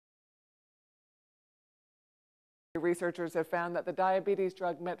Researchers have found that the diabetes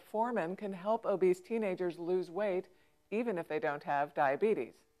drug Metformin can help obese teenagers lose weight even if they don't have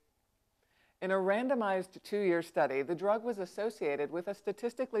diabetes. In a randomized 2-year study, the drug was associated with a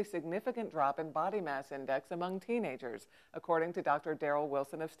statistically significant drop in body mass index among teenagers, according to Dr. Daryl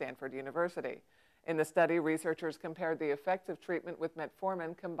Wilson of Stanford University. In the study, researchers compared the effects of treatment with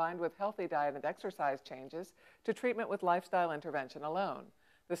Metformin combined with healthy diet and exercise changes to treatment with lifestyle intervention alone.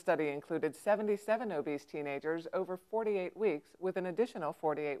 The study included 77 obese teenagers over 48 weeks with an additional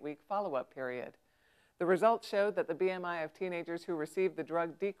 48-week follow-up period. The results showed that the BMI of teenagers who received the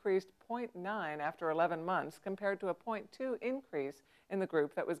drug decreased 0.9 after 11 months compared to a 0.2 increase in the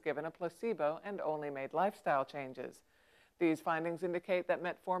group that was given a placebo and only made lifestyle changes. These findings indicate that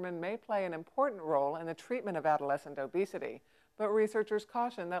metformin may play an important role in the treatment of adolescent obesity, but researchers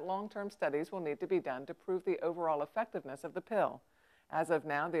caution that long-term studies will need to be done to prove the overall effectiveness of the pill. As of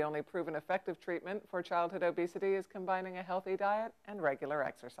now, the only proven effective treatment for childhood obesity is combining a healthy diet and regular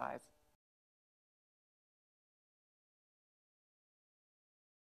exercise.